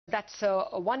That's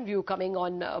one view coming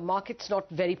on markets, not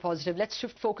very positive. Let's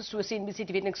shift focus to a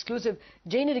CNBC-TV18 exclusive.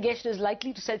 Jain Irrigation is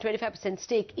likely to sell 25%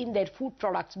 stake in their food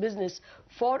products business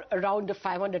for around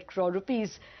 500 crore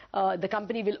rupees. The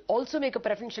company will also make a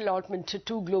preferential allotment to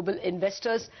two global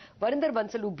investors. Varinder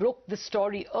Bansal, who broke this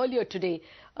story earlier today,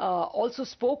 also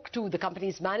spoke to the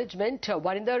company's management.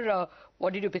 Varinder,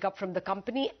 what did you pick up from the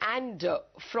company and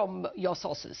from your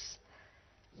sources?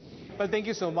 Well, thank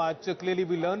you so much. Clearly,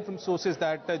 we learned from sources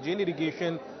that Jain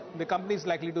Irrigation, the company is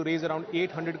likely to raise around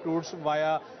 800 crores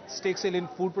via stake sale in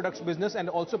food products business and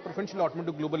also preferential allotment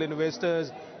to global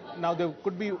investors. Now, there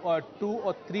could be 2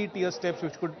 or 3 tier steps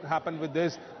which could happen with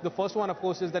this. The first one, of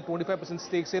course, is that 25%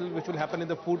 stake sale which will happen in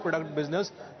the food product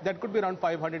business. That could be around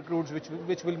 500 crores,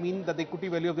 which will mean that the equity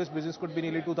value of this business could be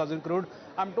nearly 2,000 crore.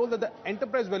 I'm told that the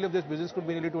enterprise value of this business could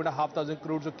be nearly 2,500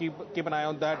 crores, so keep an eye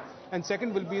on that. And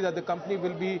second will be that the company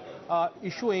will be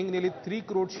issuing nearly 3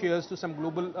 crore shares to some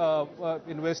global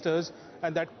investors,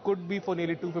 and that could be for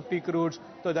nearly 250 crores.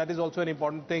 So that is also an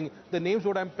important thing. The names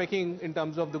what I'm picking in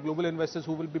terms of the global investors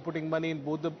who will be putting money in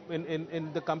both the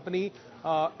in the company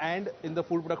and in the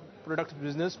food products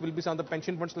business will be some of the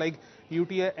pension funds like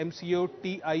UTI, MCO,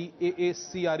 TIAA,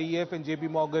 CREF and JP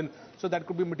Morgan. So that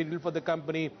could be material for the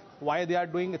company. Why they are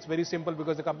doing? It's very simple,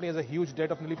 because the company has a huge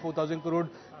debt of nearly 4,000 crore.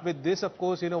 With this, of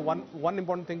course, one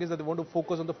important thing is that they want to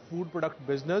focus on the food product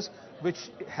business, which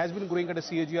has been growing at a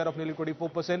CAGR of nearly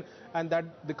 24%, and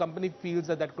that the company feels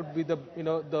that that could be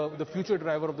the future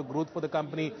driver of the growth for the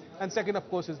company. And second, of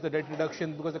course, is the debt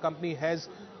reduction, because the company has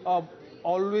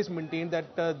always maintained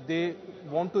that they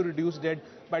want to reduce debt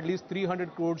by at least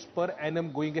 300 crores per annum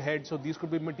going ahead. So these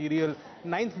could be material.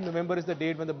 9th November is the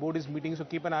date when the board is meeting, so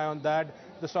keep an eye on that.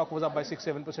 The stock was up by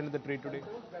 6-7% in the trade today.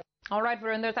 All right,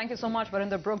 Varinder, thank you so much.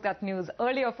 Varinder broke that news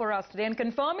earlier for us today, and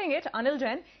confirming it, Anil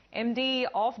Jain, MD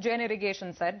of Jain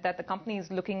Irrigation, said that the company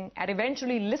is looking at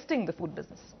eventually listing the food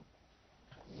business.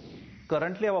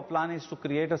 Currently, our plan is to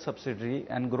create a subsidiary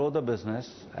and grow the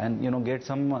business and get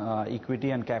some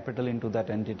equity and capital into that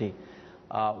entity.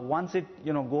 Once it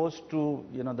goes to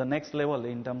the next level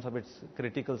in terms of its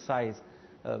critical size,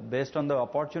 based on the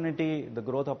opportunity, the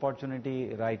growth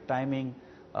opportunity, right timing,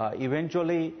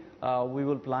 eventually we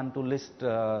will plan to list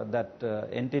that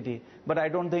entity. But I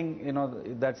don't think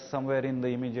that's somewhere in the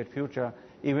immediate future.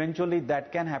 Eventually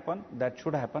that can happen, that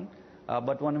should happen,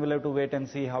 but one will have to wait and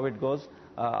see how it goes.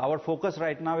 Our focus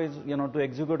right now is to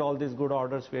execute all these good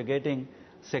orders we are getting.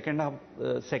 Second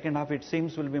half it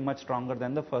seems will be much stronger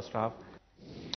than the first half.